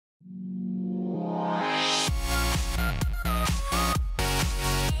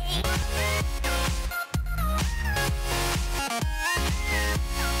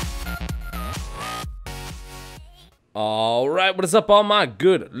Alright, what is up all my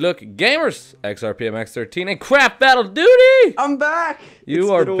good look gamers? XRPMX13 and Craft Battle Duty! I'm back!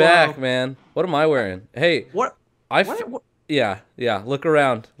 You are back, man. What am I wearing? Hey, What? Yeah, look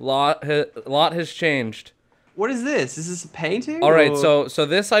around. Lot has changed. What is this? Is this a painting? Alright, so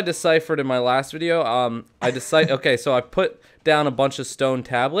this I deciphered in my last video. Okay, so I put down a bunch of stone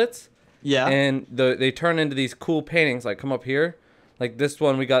tablets. Yeah. And they turn into these cool paintings. Like, come up here. Like this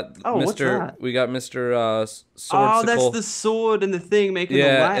one, we got Mr. Swordsicle. Oh, that's the sword and the thing making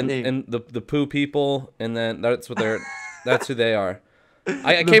the lightning. and the poo people, and then that's what they're, that's who they are.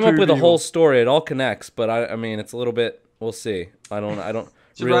 I came up with a whole story. It all connects, but I mean, it's a little bit. We'll see. I don't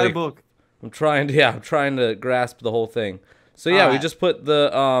really. Write a book. I'm trying to grasp the whole thing. So yeah, we just put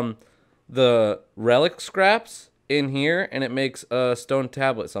the relic scraps in here, and it makes a stone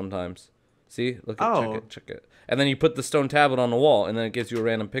tablet sometimes. See, look at check it. And then you put the stone tablet on the wall, and then it gives you a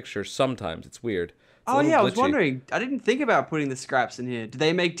random picture. Sometimes it's weird. Oh yeah, I was wondering. I didn't think about putting the scraps in here. Do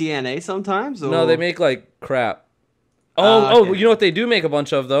they make DNA sometimes? Or? No, they make like crap. Oh, you know what they do make a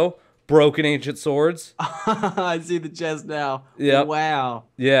bunch of though? Broken ancient swords. I see the chest now. Yeah. Wow.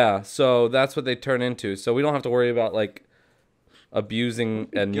 Yeah. So that's what they turn into. So we don't have to worry about like abusing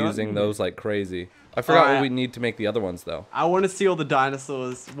and using those like crazy. I forgot what we need to make the other ones though. I want to see all the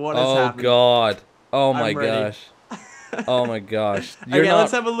dinosaurs. What is happening? Oh God. Oh my gosh. Oh my gosh. Okay,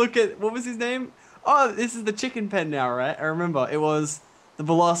 let's have a look at, what was his name? Oh, this is the chicken pen now, right? I remember. It was the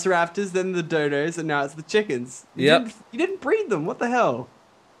velociraptors, then the dodos, and now it's the chickens. You didn't breed them. What the hell?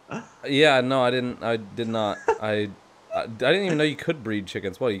 Yeah, no, I did not. I didn't even know you could breed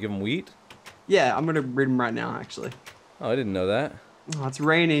chickens. What, you give them wheat? Yeah, I'm going to breed them right now, actually. Oh, I didn't know that. Oh, it's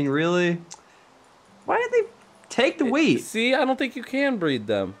raining, really? Why did they take the wheat? See, I don't think you can breed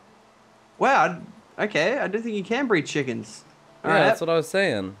them. Wow, okay, I don't think you can breed chickens. All right. That's what I was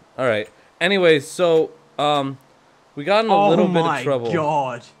saying. All right. Anyways, so we got in a little bit of trouble. Oh my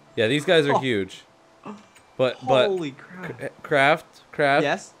God. Yeah, these guys are huge. But holy crap. Craft.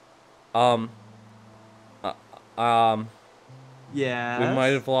 Yes. Yeah. We might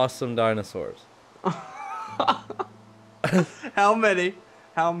have lost some dinosaurs. How many?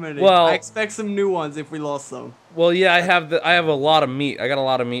 How many? Well, I expect some new ones if we lost some. Well, yeah, I have a lot of meat. I got a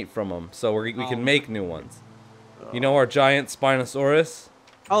lot of meat from them, so we can make new ones. You know our giant Spinosaurus?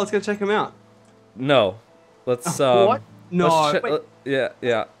 Oh, let's go check him out. No, let's what? No. Wait. Yeah.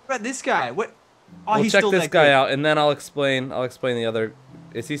 What about this guy? What? Oh, we'll he's check still this guy out, and then I'll explain the other.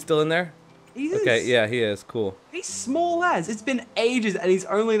 Is he still in there? He is. Okay, yeah, he is. Cool. He's small as. It's been ages, and he's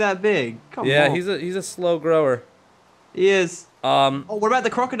only that big. Come on. Yeah, he's a slow grower. He is. Oh, what about the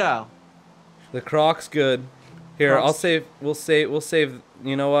crocodile? The croc's good. Here, I'll save. We'll save.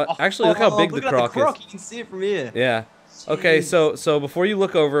 You know what? Actually, look how big the croc is. You can see it from here. Yeah. Jeez. Okay, so before you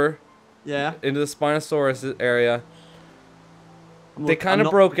look over. Yeah. Into the Spinosaurus area. They kind of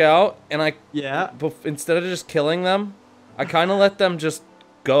broke out, and instead of just killing them, I kind of let them just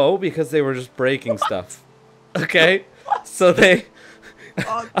go because they were just breaking stuff. Okay, so they.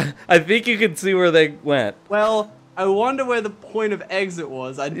 I think you can see where they went. Well, I wonder where the point of exit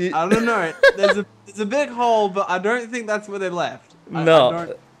was. I don't know. There's a big hole, but I don't think that's where they left.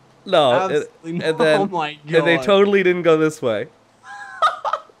 No. Absolutely not. And then, oh my God. And they totally didn't go this way.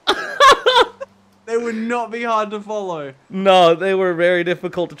 They would not be hard to follow. No, they were very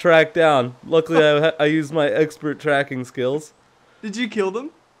difficult to track down. Luckily, I used my expert tracking skills. Did you kill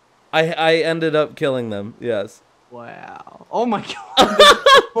them? I ended up killing them. Yes. Wow. Oh my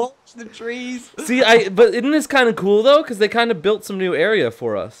God. The trees. See, but isn't this kind of cool though? Because they kind of built some new area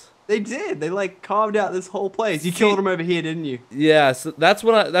for us. They did. They like carved out this whole place. You killed them over here, didn't you? Yeah. So that's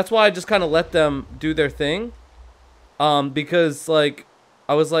why I just kind of let them do their thing. Because like.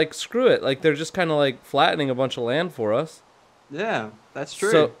 I was like, screw it. Like, they're just kind of like flattening a bunch of land for us. Yeah, that's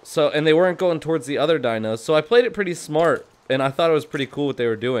true. And they weren't going towards the other dinos. So I played it pretty smart, and I thought it was pretty cool what they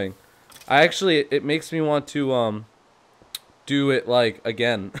were doing. It makes me want to do it like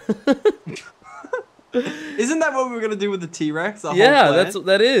again. Isn't that what we were gonna do with the T-Rex? Yeah,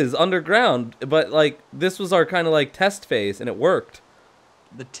 that is underground. But like, this was our kind of like test phase, and it worked.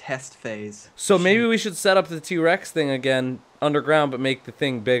 The test phase. So maybe we should set up the T-Rex thing again underground, but make the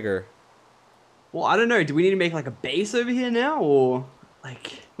thing bigger. Well, I don't know. Do we need to make like a base over here now, or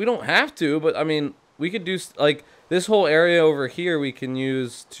like? We don't have to, but I mean, we could do like this whole area over here. We can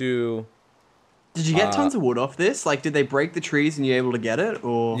use to. Did you get tons of wood off this? Like, did they break the trees and you able to get it,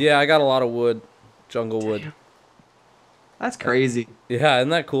 or? Yeah, I got a lot of wood, jungle wood. That's crazy. Yeah, isn't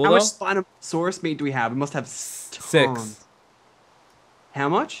that cool? How much Spinosaurus meat do we have? We must have tons. 6. How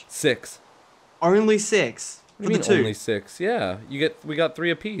much? 6. Only 6. What do you mean only 6? Yeah, we got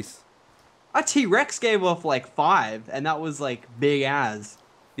 3 apiece. A T-Rex gave off like 5, and that was like big as.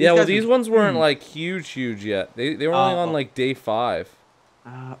 Yeah, well, these ones weren't like huge yet. They were only on like day 5.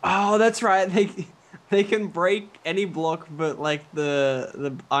 Oh, that's right. They can break any block but like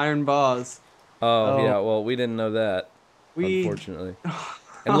the iron bars. Oh yeah, well we didn't know that, We unfortunately.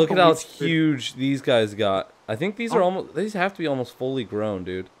 And look at how huge these guys got. I think these are almost. These have to be almost fully grown,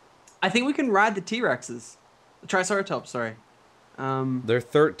 dude. I think we can ride the T-Rexes. The Triceratops, sorry. They're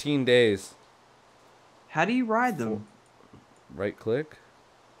 13 days. How do you ride them? Right click.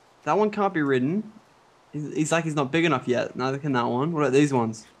 That one can't be ridden. He's like he's not big enough yet. Neither can that one. What about these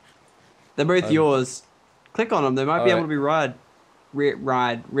ones? They're both yours. Click on them. They might be able to be ridden.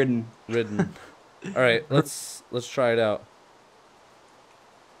 All right, let's try it out.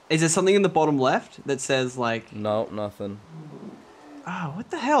 Is there something in the bottom left that says like? No, nothing. Oh, what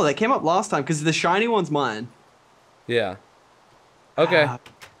the hell? That came up last time because the shiny one's mine. Yeah. Okay.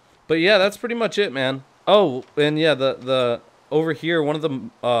 But yeah, that's pretty much it, man. Oh, and yeah, the over here, one of the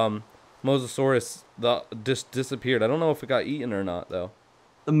Mosasaurus just disappeared. I don't know if it got eaten or not though.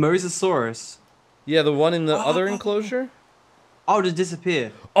 The Mosasaurus. Yeah, the one in the other enclosure. Oh, to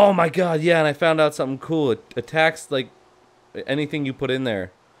disappear. Oh my god, yeah, and I found out something cool. It attacks like anything you put in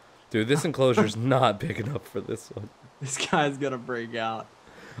there. Dude, this enclosure's not big enough for this one. This guy's gonna break out.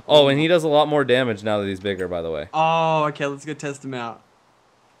 Oh, and he does a lot more damage now that he's bigger, by the way. Oh, okay, let's go test him out.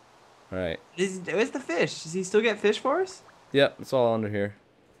 Alright. Where's the fish? Does he still get fish for us? Yep, it's all under here.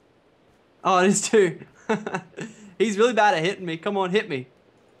 Oh, it is too. He's really bad at hitting me. Come on, hit me.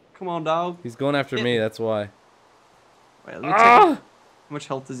 Come on, dog. He's going after me, that's why. Wait, let me check. How much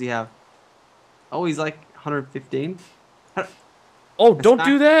health does he have? Oh, he's like 115. Oh, don't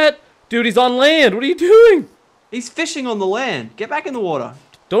do that! Dude, he's on land! What are you doing? He's fishing on the land. Get back in the water.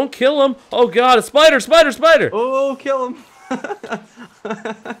 Don't kill him! Oh god, a spider! Oh, kill him.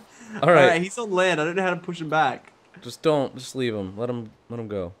 Alright, he's on land. I don't know how to push him back. Just leave him. Let him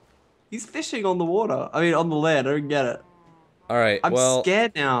go. He's fishing on the water. I mean, on the land. I don't get it. Alright, I'm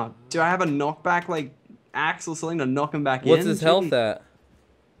scared now. Do I have a knockback, like, axe or something to knock him back in? What's his health at?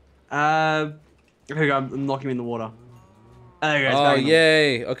 Here we go. I'm knocking him in the water. There he goes. Oh,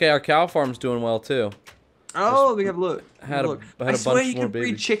 yay. Okay, our cow farm's doing well, too. Oh, let me have a look. I swear you can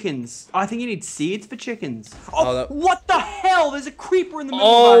breed chickens. Oh, I think you need seeds for chickens. Oh, what the hell? There's a creeper in the middle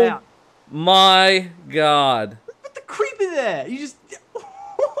of my house. Oh, my God. Put the creeper there. You just...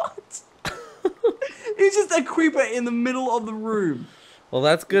 What? It's just a creeper in the middle of the room. Well,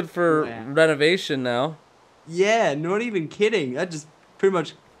 that's good for renovation now. Yeah, not even kidding. That just pretty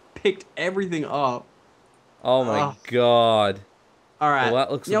much picked everything up. Oh my god. Alright. Well,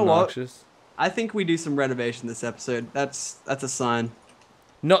 that looks obnoxious. I think we do some renovation this episode. That's a sign.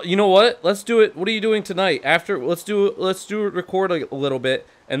 No, you know what? Let's do it. What are you doing tonight? After let's record a little bit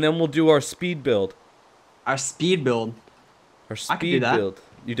and then we'll do our speed build. Our speed build. Our speed build.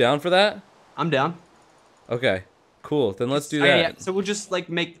 You down for that? I'm down. Okay. Cool. Then let's do that. Yeah. So we'll just like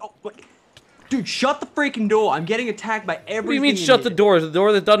make dude, shut the freaking door. I'm getting attacked by everything. What do you mean shut the door? Is the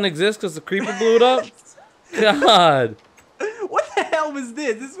door that doesn't exist because the creeper blew it up? God. What the hell was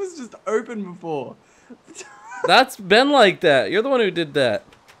this? This was just open before. That's been like that. You're the one who did that.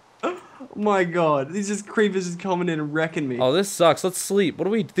 Oh my god. These just creepers just coming in and wrecking me. Oh, this sucks. Let's sleep. What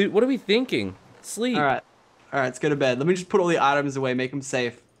are we thinking? Sleep. Alright. Alright, let's go to bed. Let me just put all the items away, make them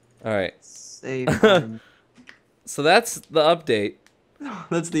safe. Alright. Safe. So that's the update.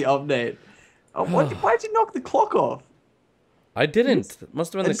 That's the update. Oh, why'd you knock the clock off? I didn't. It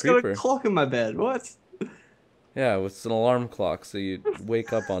must have been the creeper. I just got a clock in my bed. What? Yeah, it's an alarm clock, so you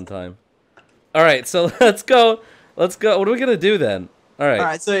wake up on time. All right, so let's go. Let's go. What are we gonna do then? All right. All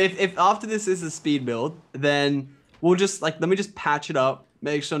right. So if after this is a speed build, then we'll just let me just patch it up.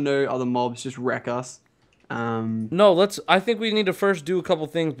 Make sure no other mobs just wreck us. No, I think we need to first do a couple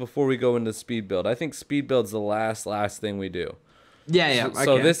things before we go into speed build. I think speed build's the last thing we do. Yeah. Okay.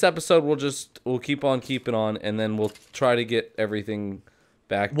 So this episode we'll keep on keeping on, and then we'll try to get everying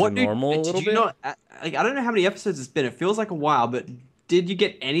back to normal a little bit. Like, I don't know how many episodes it's been. It feels like a while, but did you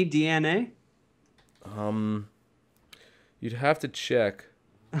get any DNA? You'd have to check.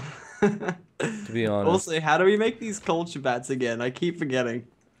 To be honest. Also, how do we make these culture bats again? I keep forgetting.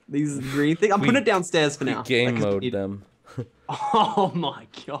 These green things. I'm putting it downstairs for now. Game mode them. Oh my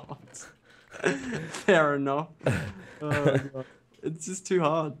god. Fair enough. Oh god. It's just too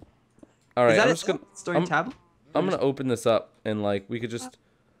hard. All right, I'm gonna open this up and like we could just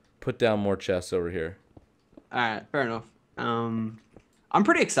put down more chests over here. All right, fair enough. I'm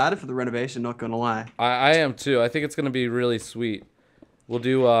pretty excited for the renovation. Not gonna lie. I am too. I think it's gonna be really sweet. We'll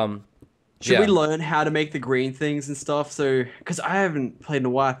do Should we learn how to make the green things and stuff? So, because I haven't played in a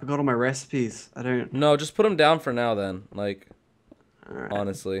while, I forgot all my recipes. I don't. No, just put them down for now then. Like, Alright.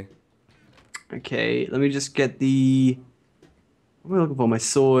 honestly. Okay, let me just get the. What am I looking for? My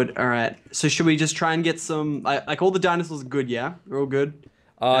sword. Alright. So should we just try and get some? Like all the dinosaurs are good, yeah? We're all good.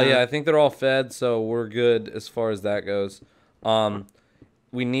 Yeah, I think they're all fed, so we're good as far as that goes.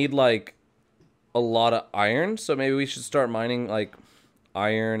 We need like a lot of iron, so maybe we should start mining like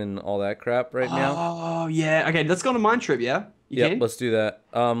iron and all that crap right now. Oh yeah. Okay, let's go on a mine trip. Yeah. Yep, let's do that.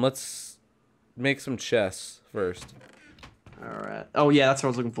 Let's make some chests first. All right. Oh yeah, that's what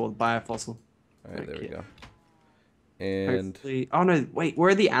I was looking for. The biofossil. All right, there we go. And hopefully... oh no, wait. Where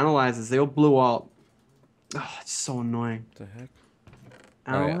are the analyzers? They all blew up. Oh, it's so annoying. What the heck?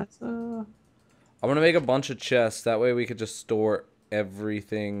 Analyzer. I'm gonna make a bunch of chests. That way we could just store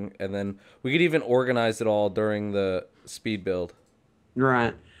everything, and then we could even organize it all during the speed build.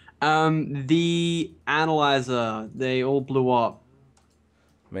 Right. The analyzer, they all blew up.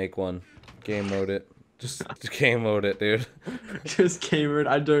 Make one. Game mode it. Just game mode it, dude. Just game mode.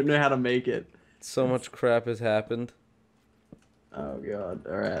 I don't know how to make it. So much crap has happened. Oh god.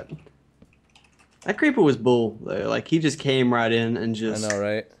 All right. That creeper was bull though. Like he just came right in and just. I know,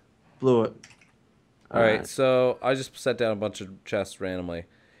 right? Blew it. All right. So I just set down a bunch of chests randomly.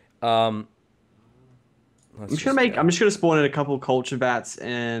 I'm just gonna spawn in a couple of culture vats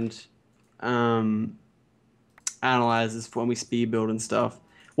and analyzers for when we speed build and stuff.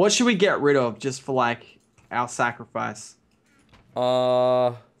 What should we get rid of just for like our sacrifice?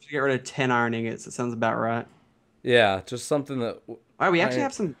 Should get rid of 10 iron ingots. That sounds about right. Yeah, just something that. Oh, we actually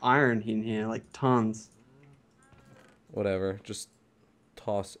have some iron in here, like tons. Whatever, just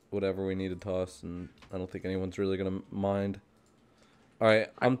toss whatever we need to toss, and I don't think anyone's really gonna mind. All right,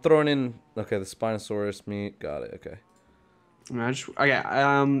 I'm throwing in. Okay, the Spinosaurus meat. Got it. Okay. Okay.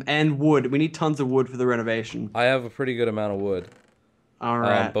 And wood. We need tons of wood for the renovation. I have a pretty good amount of wood. All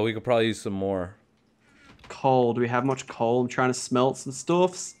right. But we could probably use some more. Coal. Do we have much coal? I'm trying to smelt some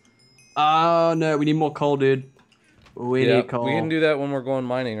stuffs. Oh no, we need more coal, dude. We need coal. We can do that when we're going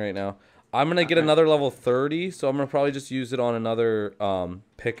mining right now. I'm gonna get another level 30, so I'm gonna probably just use it on another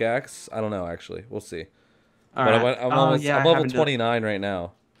pickaxe. I don't know, actually. We'll see. All right. I'm level 29 right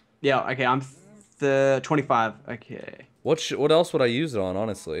now. Yeah. Okay. I'm the 25. Okay. What else would I use it on,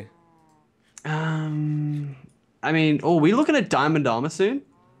 honestly? I mean, oh, we looking at diamond armor soon?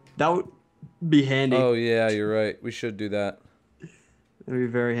 That would be handy. Oh yeah, you're right. We should do that. That'd be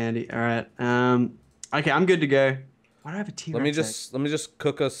very handy. All right. Okay, I'm good to go. Why do I have a T-Rex? Let me just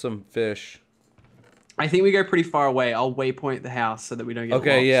cook us some fish. I think we go pretty far away. I'll waypoint the house so that we don't get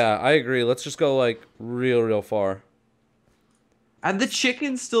Okay, lost. yeah, I agree. Let's just go like real far. Have the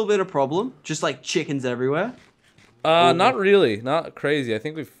chickens still been a problem? Just like chickens everywhere? Not really. Not crazy. I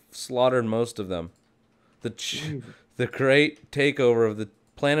think we've slaughtered most of them. The great takeover of the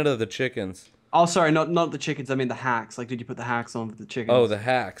planet of the chickens. Oh, sorry, not the chickens. I mean the hacks. Like, did you put the hacks on for the chickens? Oh, the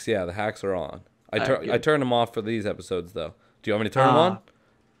hacks. Yeah, the hacks are on. I turned them off for these episodes, though. Do you want me to turn them on?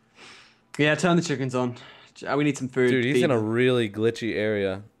 Yeah, turn the chickens on. We need some food. Dude, he's in a really glitchy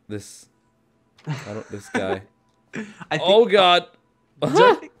area. This guy. Oh God!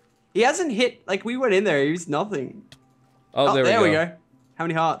 He hasn't hit. Like we went in there, he was nothing. Oh, there we go. How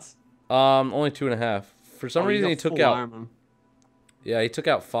many hearts? Only 2.5. For some reason, he took out. Iron, yeah, he took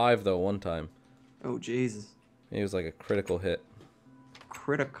out 5 though one time. Oh Jesus! He was like a critical hit.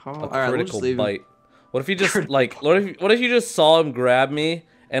 Critical. A critical bite. What if he just like? What if you just saw him grab me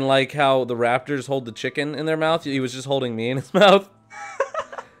and like how the raptors hold the chicken in their mouth? He was just holding me in his mouth.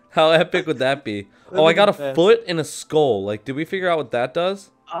 How epic would that be? Oh, I got a foot and a skull. Like, did we figure out what that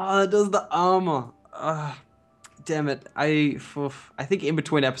does? Oh, that does the armor. Damn it. I think in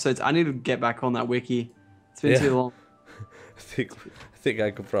between episodes, I need to get back on that wiki. It's been too long. I think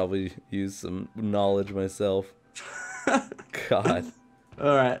I could probably use some knowledge myself. God.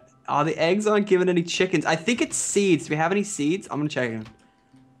 All right. Oh, the eggs aren't giving any chickens. I think it's seeds. Do we have any seeds? I'm gonna check them.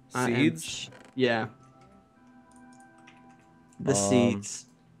 Seeds? Yeah. The seeds.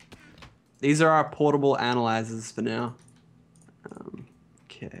 These are our portable analyzers for now.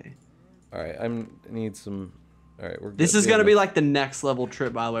 Okay. All right. I need some. All right. We're good. This is gonna be like the next level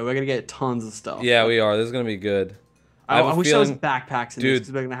trip, by the way. We're gonna get tons of stuff. Yeah, we are. This is gonna be good. I wish there was backpacks in this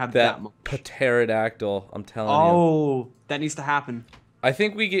because we're gonna have that much. Pterodactyl. I'm telling you. Oh, that needs to happen. I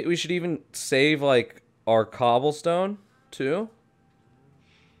think we should even save like our cobblestone too.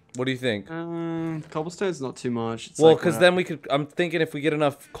 What do you think? Cobblestone's not too much. It's well, because then we could. I'm thinking if we get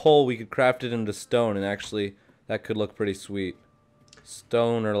enough coal, we could craft it into stone, and actually, that could look pretty sweet.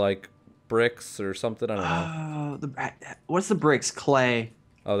 Stone or like bricks or something. I don't know. What's the bricks? Clay.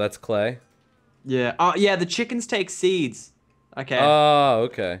 Oh, that's clay. Yeah. Oh, yeah, the chickens take seeds. Okay. Oh,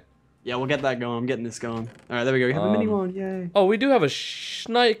 okay. Yeah, we'll get that going. I'm getting this going. All right, there we go. We have a mini one. Yay. Oh, we do have a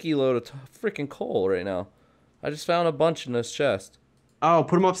shnikey load of freaking coal right now. I just found a bunch in this chest. Oh,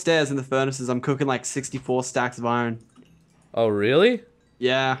 put them upstairs in the furnaces. I'm cooking like 64 stacks of iron. Oh, really?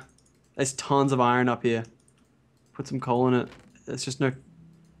 Yeah. There's tons of iron up here. Put some coal in it. There's just no...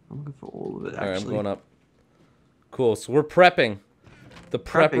 I'm looking for all of it, actually. Alright, I'm going up. Cool, so we're prepping. The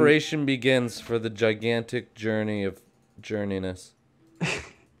preparation begins for the gigantic journey of journeyness.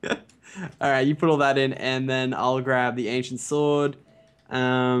 Alright, you put all that in, and then I'll grab the ancient sword.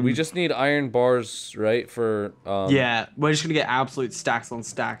 We just need iron bars, right? For yeah, we're just gonna get absolute stacks on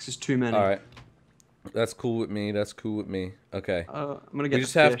stacks. Just too many. Alright. That's cool with me. That's cool with me. Okay. I'm gonna get. We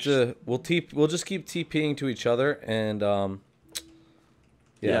just have to. We'll just keep TPing to each other, and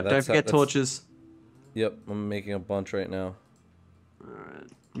yeah. Don't forget torches. Yep, I'm making a bunch right now. All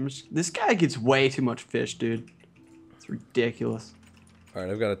right. This guy gets way too much fish, dude. It's ridiculous. All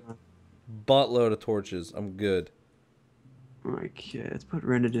right, I've got a buttload of torches. I'm good. Okay, let's put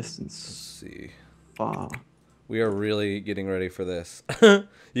render distance. Let's see. Far. We are really getting ready for this.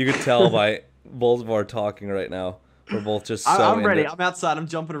 You could tell by both of our talking right now. We're both just so I'm ready. I'm outside. I'm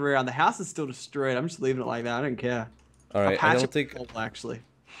jumping around. The house is still destroyed. I'm just leaving it like that. I don't care. All right. I don't think. Actually.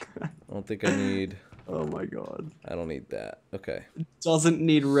 I don't think I need. Oh my god. I don't need that. Okay. It doesn't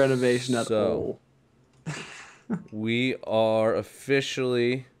need renovation at all. We are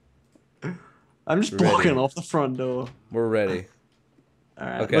officially. I'm just blocking off the front door. We're ready. All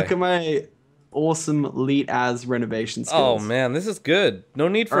right. Okay. Look at my awesome elite as renovation skills. Oh man, this is good. No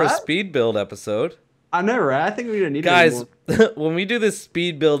need for a speed build episode. I know, right? I think we don't need guys. When we do this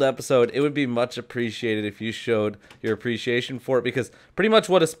speed build episode, it would be much appreciated if you showed your appreciation for it, because pretty much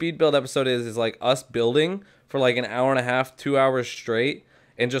what a speed build episode is like us building for like an hour and a half, 2 hours straight,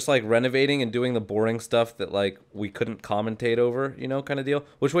 and just like renovating and doing the boring stuff that like we couldn't commentate over, you know, kind of deal.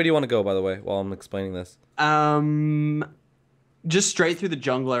 Which way do you want to go, by the way, while I'm explaining this? Just straight through the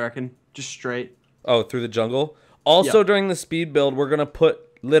jungle, I reckon. Just straight. Oh, through the jungle. Also, during the speed build, we're gonna put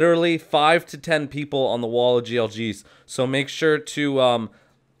literally 5 to 10 people on the wall of GLGs. So make sure to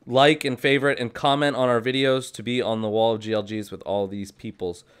like and favorite and comment on our videos to be on the wall of GLGs with all these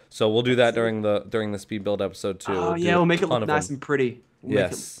peoples. So we'll do that during the speed build episode too. Oh yeah, we'll make it look nice and pretty.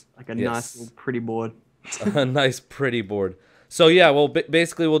 Yes, like a nice little pretty board. A nice pretty board. So yeah, well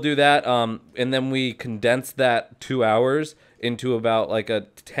basically we'll do that, and then we condense that 2 hours into about like a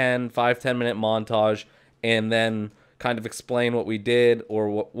 5-10 minute montage, and then kind of explain what we did,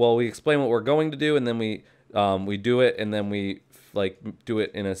 or we explain what we're going to do, and then we do it, and then we like do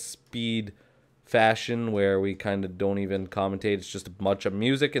it in a speed fashion where we kind of don't even commentate. It's just a bunch of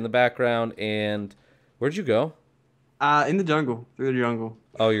music in the background. And where'd you go? In the jungle, through the jungle.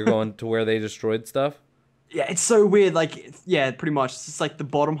 Oh, you're going to where they destroyed stuff? Yeah, it's so weird. Like, yeah, pretty much. It's just like the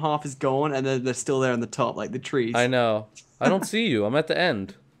bottom half is gone, and then they're still there on the top, like the trees. I know. I don't see you. I'm at the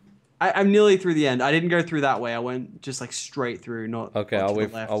end. I'm nearly through the end. I didn't go through that way. I went just like straight through, not. Okay, I'll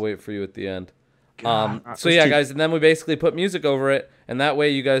wait. I'll wait for you at the end. Right, so yeah, guys, and then we basically put music over it, and that way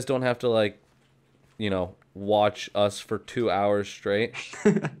you guys don't have to like, you know, watch us for 2 hours straight.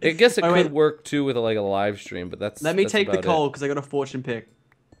 I guess it could work too with like a live stream, but that's. Let me take the coal because I got a fortune pick.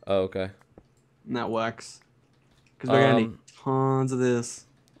 Oh, okay. And that works. Because we're gonna need tons of this.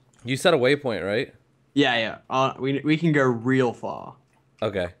 You set a waypoint, right? Yeah. We can go real far.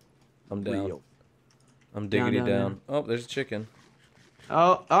 Okay. I'm down. Real. I'm diggity down. Oh, there's a chicken.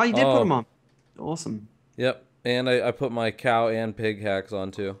 Oh, you did put them on. Awesome. Yep. And I put my cow and pig hacks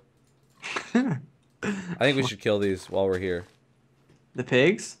on too. I think we should kill these while we're here. The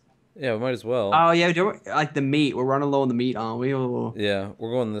pigs? Yeah, we might as well. Oh yeah, like the meat. We're running low on the meat, aren't we? Yeah,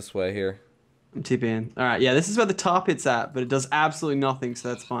 we're going this way here. I'm TPing. All right, yeah, this is where the tar pit's at, but it does absolutely nothing, so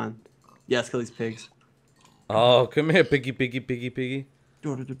that's fine. Yeah, let's kill these pigs. Oh, come here, piggy.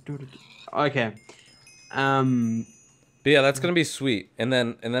 Okay. But yeah, that's gonna be sweet, and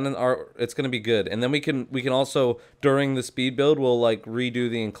then it's gonna be good, and then we can also during the speed build we'll like redo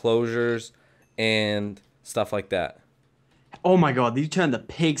the enclosures and stuff like that. Oh my god, you turned the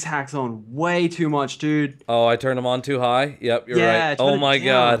pigs hacks on way too much, dude. Oh, I turned them on too high? Yep, you're right. Oh my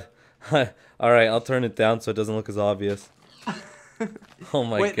god. Alright, I'll turn it down so it doesn't look as obvious. Oh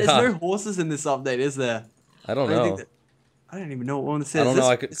my god. Wait, there's no horses in this update, is there? I don't know. I don't even know what one this is. I don't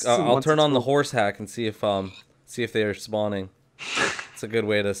know. I'll turn on the horse hack and see if they are spawning. It's a good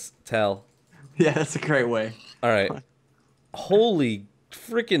way to tell. Yeah, that's a great way. Alright. Holy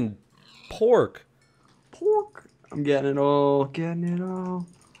freaking pork. Pork. I'm getting it all.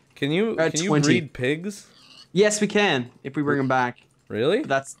 Can you breed pigs? Yes, we can if we bring them back. Really?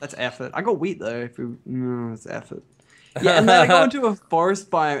 But that's effort. I got wheat though. No, it's effort. Yeah, and then I go into a forest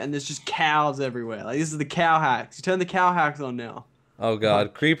biome and there's just cows everywhere. Like, this is the cow hacks. You turn the cow hacks on now. Oh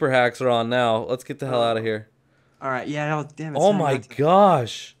god, creeper hacks are on now. Let's get the hell out of here. All right, yeah. Oh, damn it. Oh my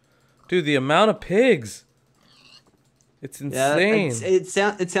gosh, dude, the amount of pigs. It's insane.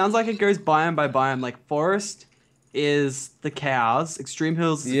 Yeah, it sounds like it goes biome by biome. Like forest is the cows, extreme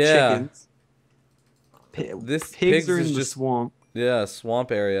hills is the chickens. Pigs are in the swamp. Yeah,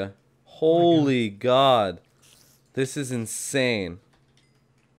 swamp area. Holy god. This is insane.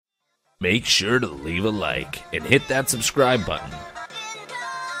 Make sure to leave a like and hit that subscribe button